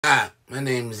Hi, my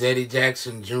name is Eddie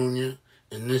Jackson Jr.,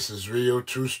 and this is Real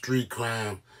True Street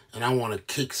Crime, and I want to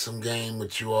kick some game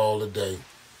with you all today.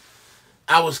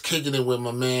 I was kicking it with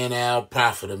my man Al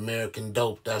Prophet, American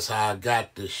Dope. That's how I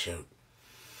got this shirt.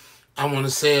 I want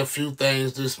to say a few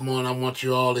things this morning. I want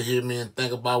you all to hear me and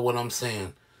think about what I'm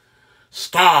saying.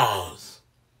 Stars.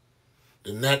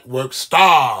 The network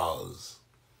Stars.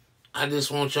 I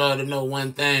just want y'all to know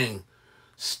one thing.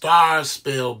 Stars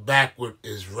spelled backward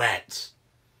is rats.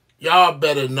 Y'all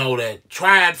better know that.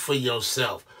 Try it for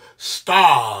yourself.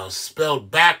 Stars spelled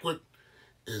backward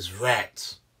is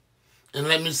rats. And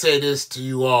let me say this to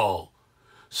you all.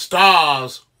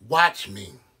 Stars watch me.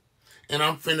 And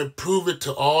I'm finna prove it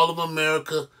to all of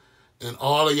America and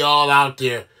all of y'all out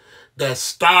there that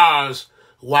stars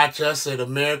watch us at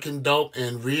American Dope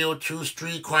and Real True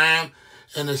Street Crime,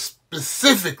 and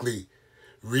specifically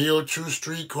Real True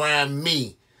Street Crime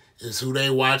Me is who they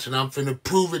watch, and I'm finna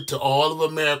prove it to all of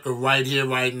America right here,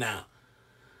 right now.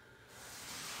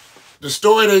 The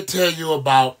story they tell you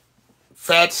about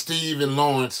Fat Steve and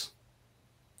Lawrence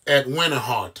at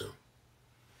Winterhalter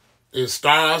is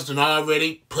Stars done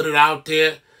already put it out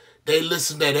there. They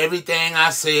listened at everything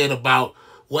I said about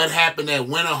what happened at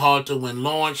Winterhalter when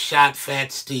Lawrence shot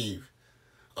Fat Steve.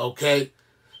 Okay?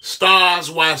 Stars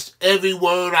watched every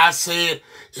word I said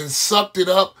and sucked it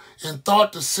up and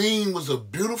thought the scene was a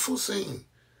beautiful scene.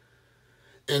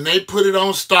 And they put it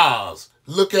on Stars.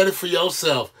 Look at it for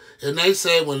yourself. And they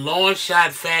said when Lawrence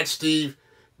shot Fat Steve,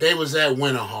 they was at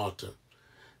Winterhalter.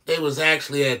 They was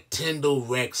actually at Tyndall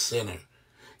Rec Center.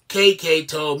 KK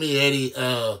told me, Eddie,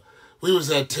 we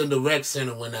was at Tyndall Rec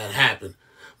Center when that happened.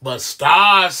 But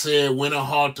Stars said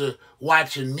Winterhalter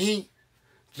watching me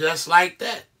just like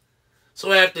that.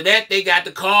 So after that, they got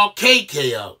to call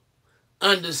KK up.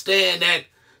 Understand that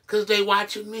because they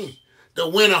watching me. The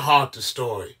Winterhalter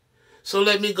story. So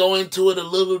let me go into it a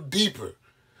little deeper.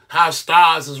 How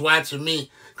Stars is watching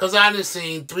me. Because I done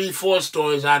seen 3-4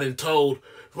 stories I done told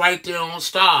right there on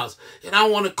Stars. And I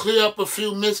want to clear up a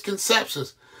few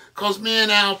misconceptions. Because me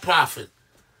and Al Prophet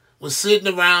was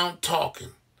sitting around talking.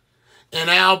 And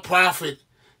Al Prophet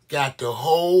got the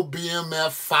whole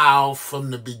BMF file from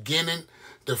the beginning,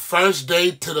 the first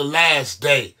day to the last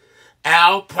day.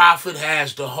 Al Prophet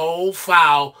has the whole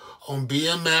file on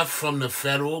BMF from the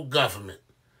federal government.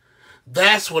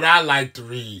 That's what I like to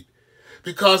read.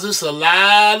 Because it's a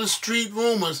lot of street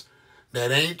rumors that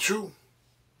ain't true.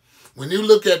 When you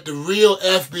look at the real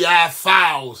FBI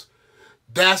files,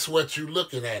 that's what you're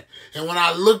looking at. And when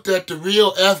I looked at the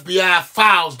real FBI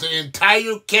files, the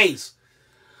entire case,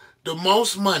 the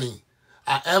most money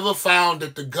I ever found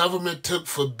that the government took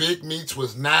for Big Meats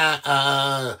was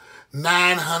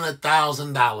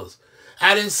 $900,000.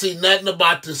 I didn't see nothing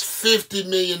about this $50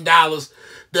 million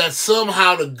that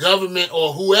somehow the government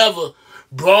or whoever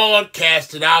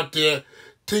broadcasted out there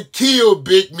to kill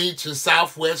Big Meats and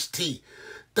Southwest T.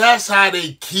 That's how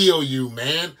they kill you,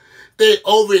 man. They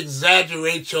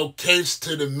over-exaggerate your case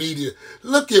to the media.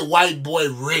 Look at white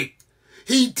boy Rick.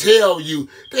 He tell you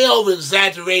they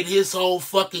over-exaggerate his whole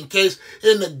fucking case,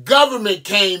 and the government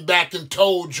came back and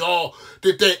told y'all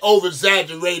that they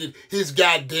over-exaggerated his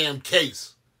goddamn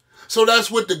case. So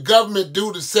that's what the government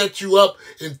do to set you up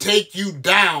and take you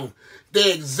down.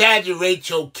 They exaggerate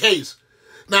your case.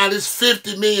 Now this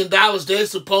 $50 million they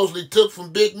supposedly took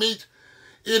from Big Meat,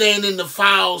 it ain't in the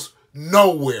files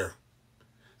nowhere.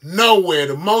 Nowhere.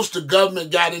 The most the government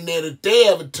got in there that they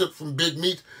ever took from Big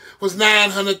Meat was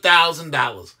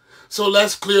 $900,000. So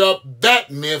let's clear up that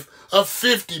myth of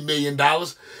 $50 million.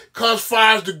 Because as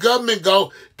far as the government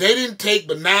go, they didn't take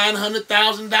but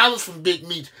 $900,000 from Big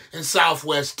Meat and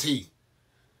Southwest T.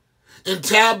 And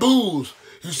taboos.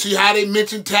 You see how they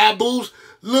mention taboos?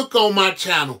 Look on my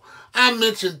channel. I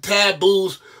mentioned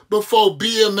taboos before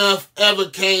BMF ever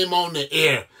came on the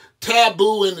air.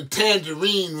 Taboo in the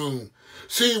Tangerine Room.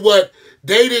 See, what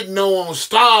they didn't know on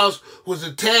Stars was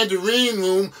the Tangerine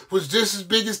Room was just as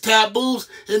big as Taboos,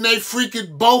 and they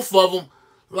freaking both of them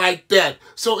like that.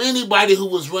 So anybody who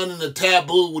was running the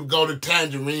Taboo would go to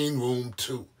Tangerine Room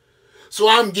too. So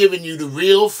I'm giving you the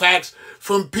real facts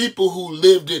from people who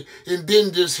lived it and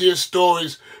didn't just hear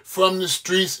stories from the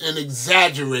streets and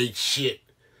exaggerate shit.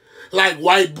 Like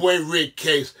White Boy Rick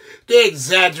case. They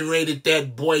exaggerated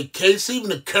that boy case. Even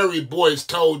the Curry boys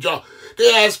told y'all.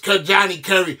 They asked Johnny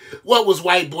Curry, what was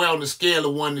White Boy on the scale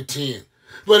of 1 to 10?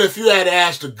 But if you had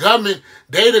asked the government,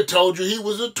 they'd have told you he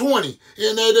was a 20.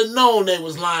 And they'd have known they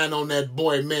was lying on that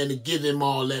boy, man, to give him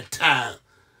all that time.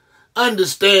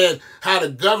 Understand how the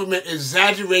government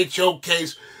exaggerates your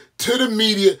case to the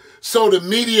media so the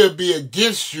media be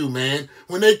against you, man.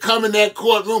 When they come in that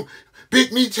courtroom,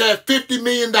 Big Meats had $50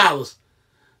 million.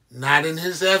 Not in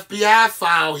his FBI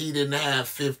file, he didn't have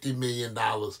 $50 million.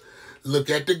 Look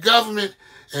at the government.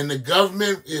 And the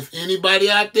government, if anybody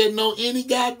out there know any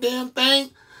goddamn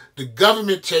thing, the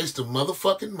government chased the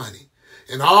motherfucking money.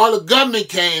 And all the government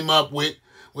came up with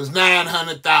was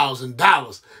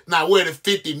 $900,000. Now, where the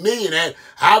 $50 million at?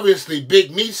 Obviously,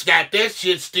 Big Meats got that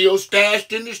shit still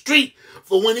stashed in the street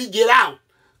for when he get out.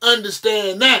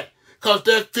 Understand that. Because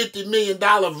that $50 million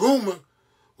rumor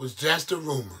was just a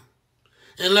rumor.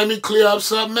 And let me clear up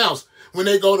something else. When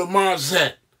they go to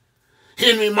Marzette,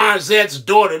 Henry Marzette's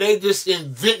daughter, they just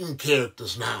inventing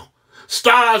characters now.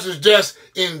 Stars is just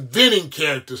inventing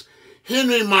characters.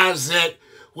 Henry Marzette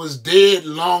was dead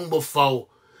long before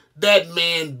that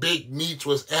man Big Meats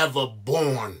was ever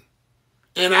born.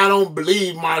 And I don't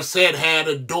believe Marzette had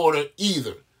a daughter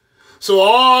either. So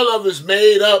all of it's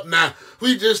made up now.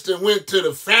 We just went to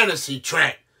the fantasy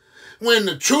track. When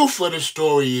the truth of the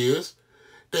story is,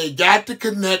 they got to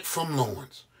connect from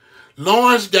Lawrence.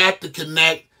 Lawrence got to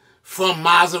connect from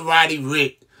Maserati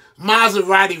Rick.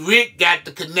 Maserati Rick got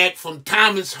to connect from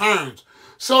Thomas Hearns.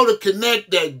 So the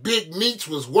connect that Big Meats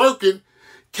was working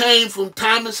came from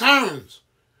Thomas Hearns.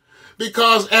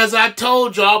 Because as I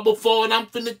told y'all before, and I'm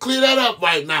finna clear that up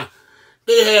right now,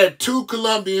 they had two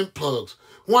Colombian plugs.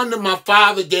 One that my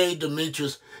father gave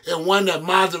Demetrius and one that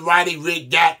Maserati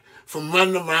Rick got from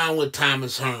running around with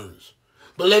Thomas Hearns.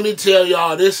 But let me tell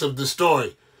y'all this of the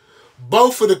story.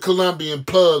 Both of the Colombian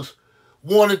plugs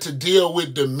wanted to deal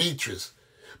with Demetrius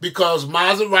because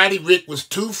Maserati Rick was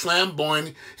too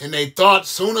flamboyant and they thought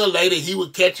sooner or later he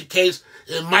would catch a case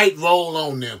and might roll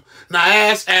on them. Now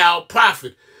ask Al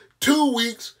Prophet. 2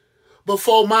 weeks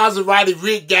before Maserati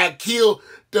Rick got killed,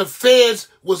 the feds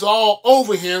was all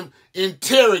over him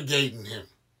interrogating him.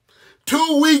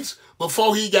 2 weeks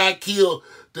before he got killed,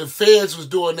 the feds was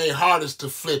doing their hardest to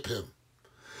flip him.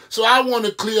 So I want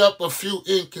to clear up a few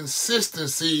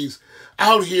inconsistencies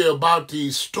out here about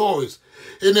these stories.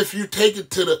 And if you take it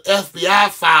to the FBI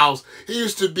files, it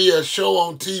used to be a show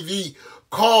on TV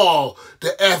called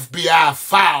the FBI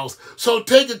Files. So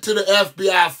take it to the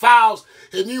FBI Files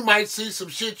and you might see some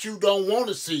shit you don't want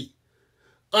to see.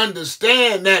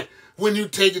 Understand that when you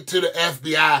take it to the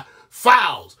FBI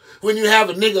Files. When you have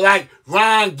a nigga like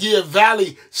Ron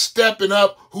Giovanni stepping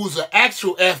up who's an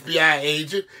actual FBI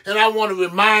agent, and I want to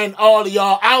remind all of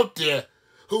y'all out there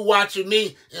who watching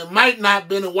me and might not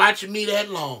been watching me that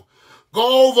long,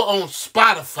 go over on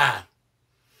Spotify.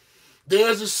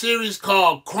 There's a series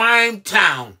called Crime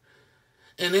Town,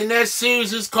 and in that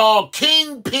series it's called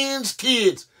Kingpin's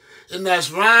Kids, and that's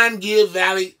Ron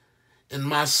Giovanni and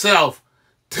myself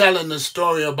telling the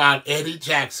story about Eddie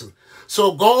Jackson.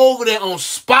 So go over there on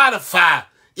Spotify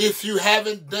if you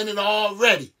haven't done it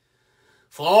already.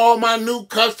 For all my new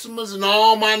customers and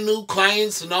all my new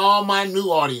clients and all my new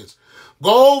audience,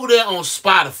 go over there on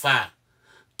Spotify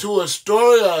to a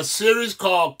story or a series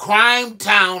called Crime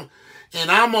Town, and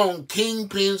I'm on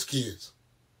Kingpin's Kids.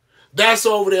 That's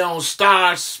over there on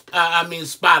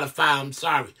Spotify, I'm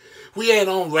sorry. We ain't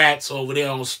on Rats over there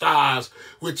on Stars,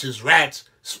 which is rats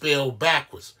spelled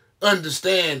backwards.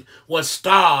 Understand what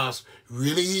Stars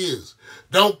really is.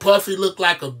 Don't Puffy look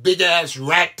like a big-ass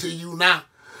rat to you now?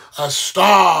 A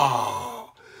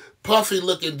star. Puffy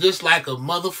looking just like a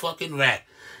motherfucking rat.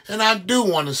 And I do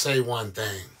want to say one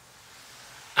thing.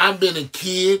 I've been a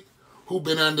kid who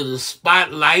been under the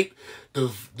spotlight.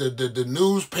 The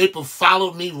newspaper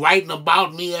followed me, writing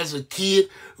about me as a kid,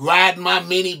 riding my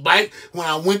mini bike. When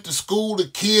I went to school, the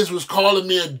kids was calling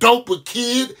me a doper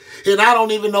kid, and I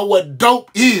don't even know what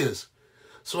dope is.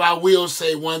 So I will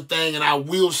say one thing, and I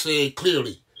will say it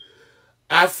clearly.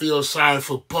 I feel sorry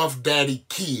for Puff Daddy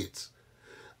kids.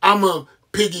 I'm a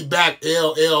piggyback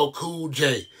LL Cool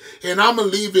J, and I'm going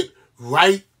to leave it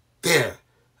right there.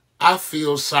 I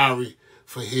feel sorry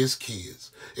for his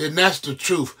kids. And that's the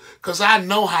truth, because I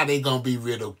know how they going to be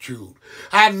ridiculed.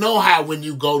 I know how when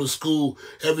you go to school,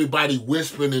 everybody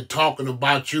whispering and talking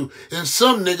about you, and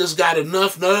some niggas got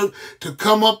enough nerve to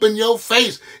come up in your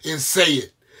face and say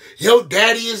it. Your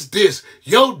daddy is this.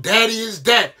 Your daddy is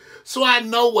that. So I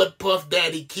know what Puff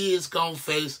Daddy kids gonna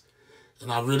face,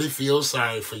 and I really feel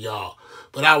sorry for y'all.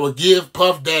 But I will give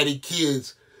Puff Daddy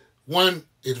kids one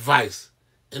advice,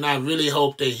 and I really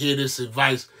hope they hear this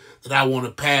advice that I want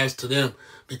to pass to them,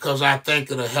 because I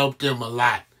think it'll help them a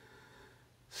lot.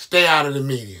 Stay out of the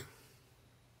media.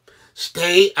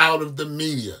 Stay out of the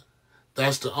media.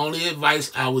 That's the only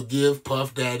advice I would give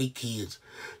Puff Daddy kids.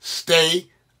 Stay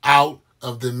out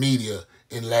of the media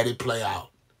and let it play out.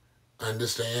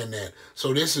 Understand that.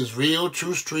 So this is real,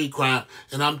 true street crime,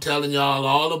 and I'm telling y'all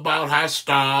all about how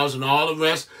Stars and all the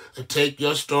rest will take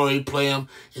your story, play them,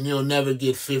 and you'll never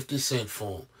get 50 cents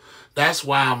for them. That's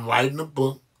why I'm writing a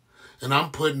book, and I'm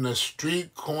putting a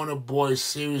Street Corner Boys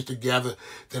series together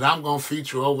that I'm going to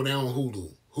feature over there on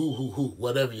Hulu.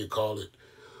 Whatever you call it.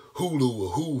 Hulu or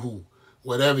Hoo-Hoo,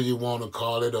 whatever you want to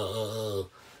call it,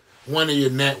 one of your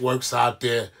networks out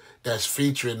there that's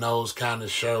featuring those kind of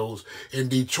shows. And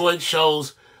Detroit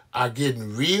shows are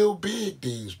getting real big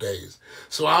these days.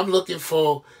 So I'm looking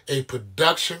for a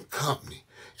production company.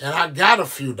 And I got a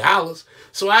few dollars,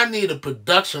 so I need a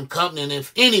production company. And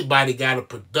if anybody got a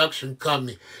production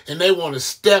company and they want to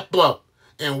step up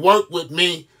and work with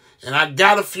me, and I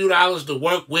got a few dollars to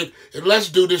work with, and let's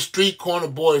do this Street Corner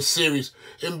Boys series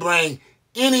and bring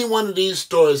any one of these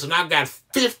stories. And I got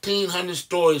 1,500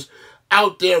 stories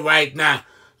out there right now.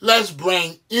 Let's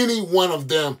bring any one of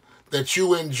them that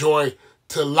you enjoy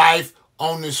to life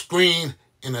on the screen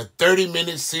in a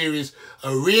 30-minute series, a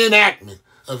reenactment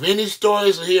of any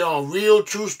stories here on Real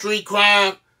True Street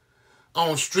Crime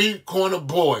on Street Corner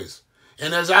Boys.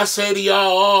 And as I say to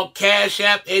y'all all, Cash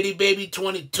App Eddie Baby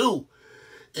 22.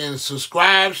 And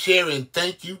subscribe, share, and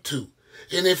thank you too.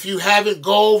 And if you haven't,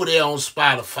 go over there on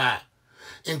Spotify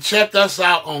and check us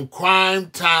out on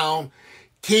Crime Town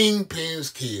Kingpin's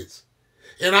Kids.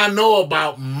 And I know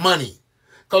about money,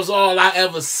 because all I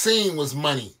ever seen was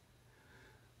money.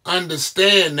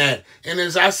 Understand that. And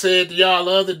as I said to y'all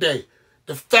the other day,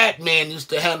 the fat man used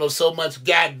to handle so much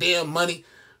goddamn money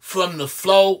from the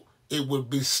flow, it would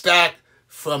be stacked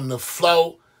from the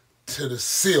flow to the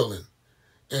ceiling.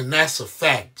 And that's a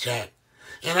fact, Jack.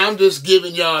 And I'm just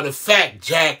giving y'all the fact,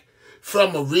 Jack,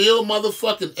 from a real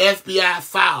motherfucking FBI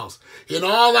files. And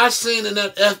all I seen in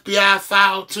that FBI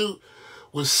file, too,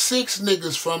 was 6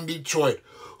 niggas from Detroit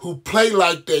who play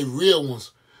like they real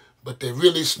ones, but they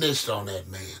really snitched on that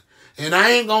man. And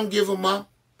I ain't gonna give them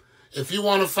up. If you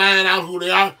want to find out who they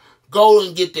are, go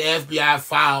and get the FBI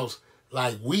files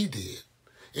like we did.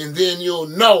 And then you'll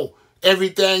know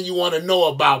everything you want to know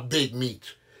about Big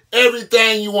Meech.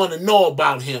 Everything you want to know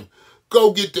about him.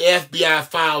 Go get the FBI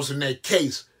files in that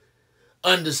case.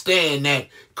 Understand that.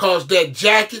 Because that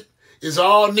jacket is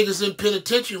all niggas in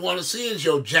penitentiary want to see is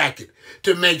your jacket.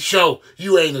 To make sure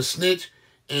you ain't a snitch.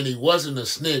 And he wasn't a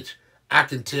snitch. I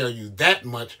can tell you that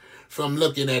much from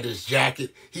looking at his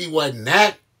jacket. He wasn't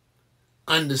that.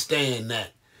 Understand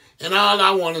that. And all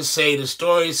I want to say, the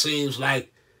story seems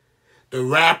like the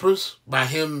rappers, by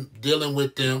him dealing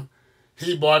with them,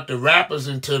 he brought the rappers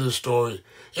into the story.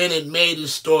 And it made the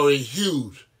story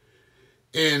huge.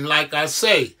 And like I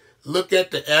say, look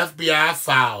at the FBI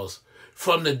files.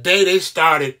 From the day they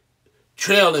started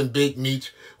trailing Big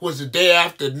Meech was the day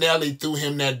after Nelly threw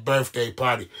him that birthday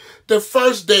party. The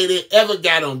first day they ever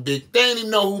got on Big, they didn't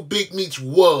even know who Big Meech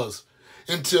was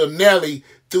until Nelly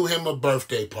threw him a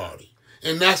birthday party.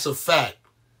 And that's a fact.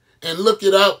 And look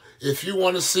it up if you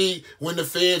want to see when the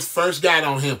feds first got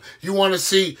on him. You want to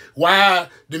see why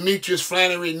Demetrius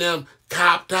Flannery and them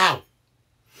copped out.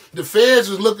 The feds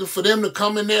was looking for them to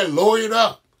come in there lawyered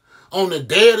up on the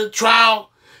day of the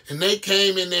trial. And they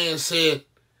came in there and said,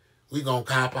 we're going to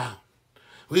cop out.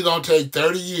 We're going to take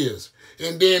 30 years.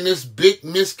 And then this big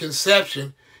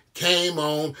misconception came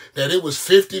on that it was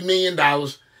 $50 million.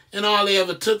 And all they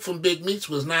ever took from Big Meech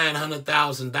was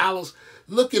 $900,000.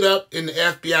 Look it up in the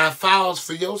FBI files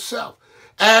for yourself.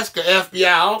 Ask an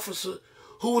FBI officer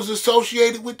who was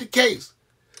associated with the case.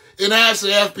 And ask an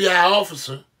FBI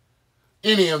officer,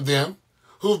 any of them,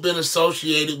 who've been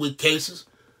associated with cases,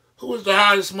 who was the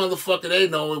hardest motherfucker they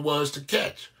know it was to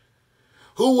catch.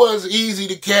 Who was easy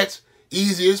to catch?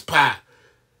 Easy as pie.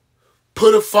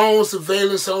 Put a phone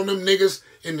surveillance on them niggas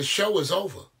and the show is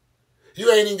over. You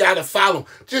ain't even got to follow them.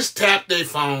 Just tap their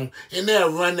phone and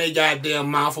they'll run their goddamn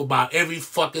mouth about every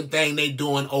fucking thing they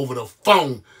doing over the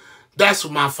phone. That's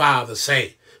what my father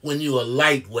say when you a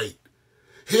lightweight.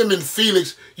 Him and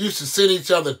Felix used to send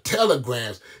each other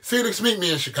telegrams. Felix, meet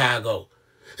me in Chicago.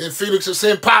 And Felix would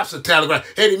send Pops a telegram.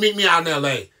 Hey, meet me out in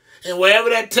L.A. And wherever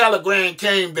that telegram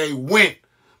came, they went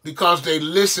because they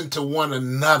listened to one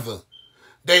another.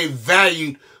 They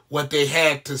valued what they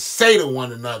had to say to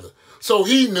one another. So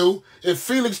he knew if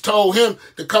Felix told him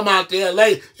to come out to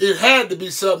L.A., it had to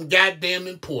be something goddamn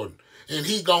important. And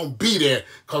he gonna be there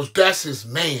because that's his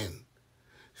man,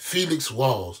 Felix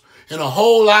Walls, and a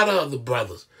whole lot of other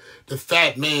brothers the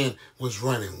fat man was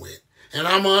running with. And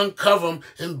I'm going to uncover them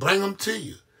and bring them to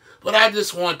you. But I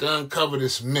just want to uncover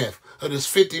this myth of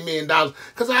this $50 million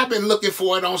because I've been looking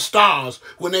for it on Stars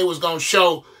when they was going to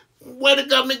show where the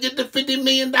government get the $50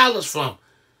 million from.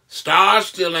 Stars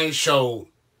still ain't showed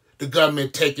the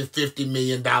government taking $50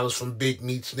 million from Big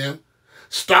Meats them.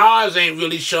 Stars ain't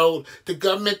really showed the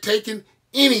government taking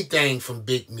anything from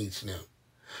Big Meats them.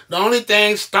 The only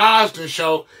thing Stars done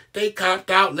show, they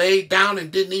copped out, laid down, and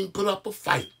didn't even put up a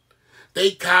fight.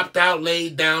 They copped out,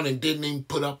 laid down, and didn't even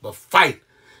put up a fight.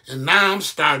 And now I'm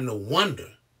starting to wonder.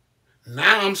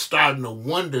 Now I'm starting to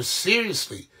wonder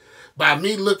seriously by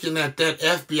me looking at that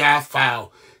FBI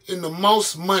file, and the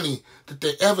most money that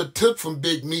they ever took from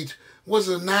Big Meats was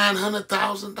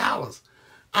 $900,000.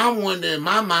 I'm wondering in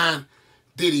my mind,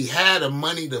 did he have the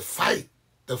money to fight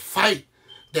the fight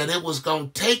that it was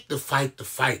going to take to fight the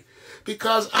fight?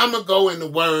 Because I'm going to go in the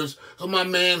words of my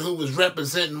man who was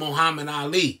representing Muhammad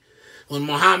Ali. When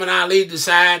Muhammad Ali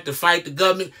decided to fight the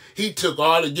government, he took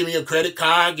all the, give me a credit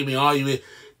card, give me all you,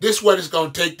 this is what it's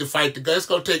going to take to fight the government. It's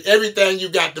going to take everything you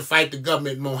got to fight the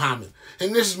government, Muhammad.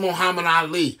 And this is Muhammad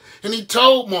Ali. And he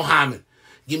told Muhammad,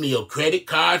 give me your credit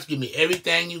cards, give me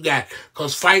everything you got,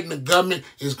 because fighting the government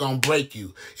is going to break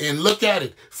you. And look at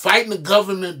it. Fighting the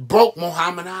government broke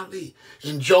Muhammad Ali.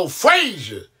 And Joe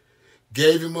Frazier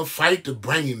gave him a fight to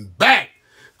bring him back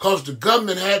because the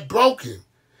government had broke him.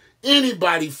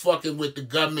 Anybody fucking with the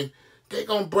government, they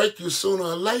going to break you sooner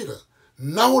or later.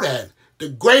 Know that. The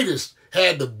greatest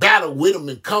had to battle with him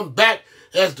and come back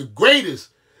as the greatest.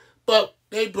 But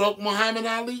they broke Muhammad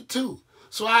Ali too.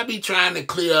 So I be trying to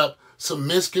clear up some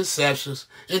misconceptions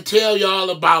and tell y'all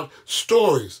about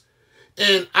stories.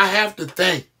 And I have to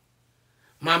thank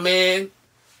my man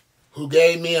who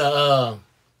gave me a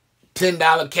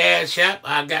 $10 cash app.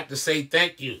 I got to say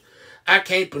thank you. I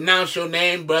can't pronounce your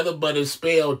name, brother, but it's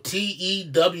spelled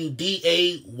Tewdays.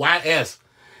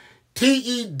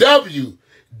 Tewdays.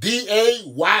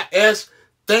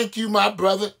 Thank you, my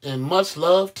brother, and much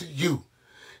love to you.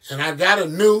 And I got a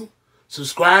new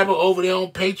subscriber over there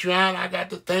on Patreon I got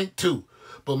to thank too.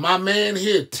 But my man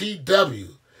here, Tewdays,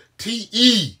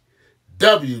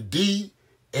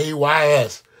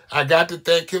 I got to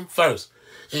thank him first.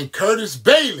 And Curtis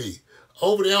Bailey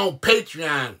over there on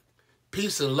Patreon.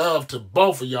 Peace and love to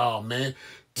both of y'all, man.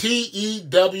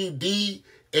 Tewdays.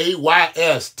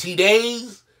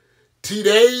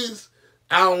 Tewdays.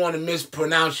 I don't want to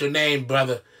mispronounce your name,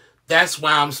 brother. That's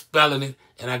why I'm spelling it.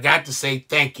 And I got to say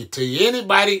thank you to you.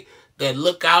 Anybody that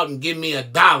look out and give me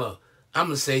 $1, I'm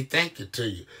going to say thank you to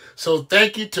you. So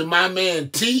thank you to my man,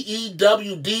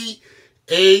 Tewdays.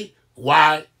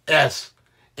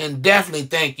 And definitely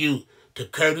thank you to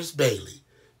Curtis Bailey.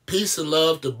 Peace and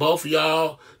love to both of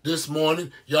y'all this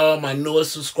morning. Y'all my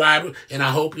newest subscriber, and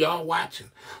I hope y'all watching.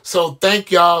 So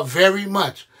thank y'all very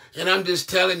much. And I'm just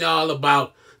telling y'all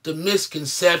about the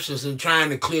misconceptions and trying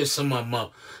to clear some of them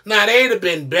up. Now, they'd have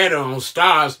been better on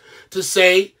Stars to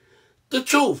say the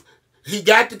truth. He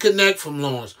got the connect from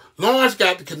Lawrence. Lawrence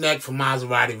got the connect from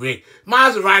Maserati Rick.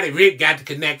 Maserati Rick got the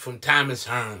connect from Thomas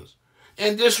Hearns.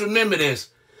 And just remember this.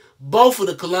 Both of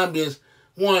the Colombians,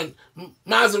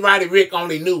 Maserati Rick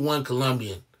only knew one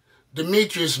Colombian.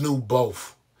 Demetrius knew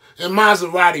both. And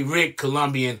Maserati Rick,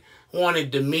 Colombian,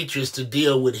 wanted Demetrius to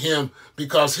deal with him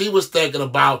because he was thinking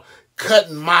about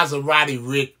cutting Maserati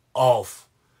Rick off.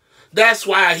 That's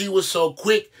why he was so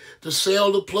quick to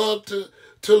sell the plug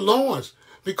to Lawrence,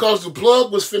 because the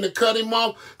plug was finna cut him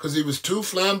off because he was too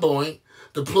flamboyant.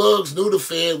 The plugs knew the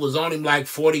Fed was on him like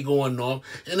 40 going north.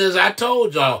 And as I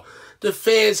told y'all, the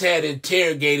Feds had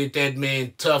interrogated that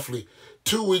man toughly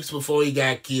 2 weeks before he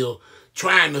got killed,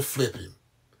 trying to flip him.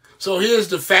 So here's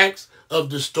the facts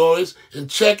of the stories, and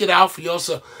check it out for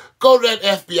yourself. Go to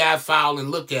that FBI file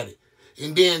and look at it,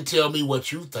 and then tell me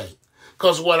what you think.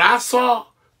 Because what I saw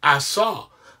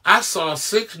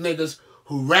 6 niggas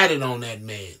who ratted on that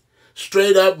man.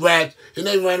 Straight up rats, and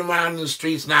they run around in the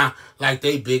streets now like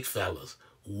they big fellas.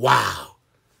 Wow.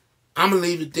 I'm going to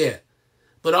leave it there.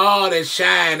 But all that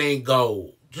shine ain't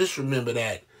gold. Just remember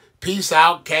that. Peace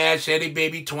out, Cash Eddie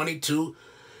Baby 22.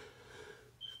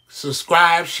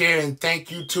 Subscribe, share, and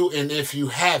thank you too. And if you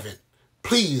haven't,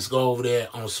 please go over there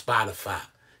on Spotify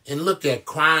and look at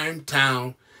Crime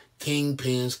Town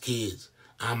Kingpin's Kids.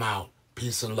 I'm out.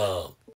 Peace and love.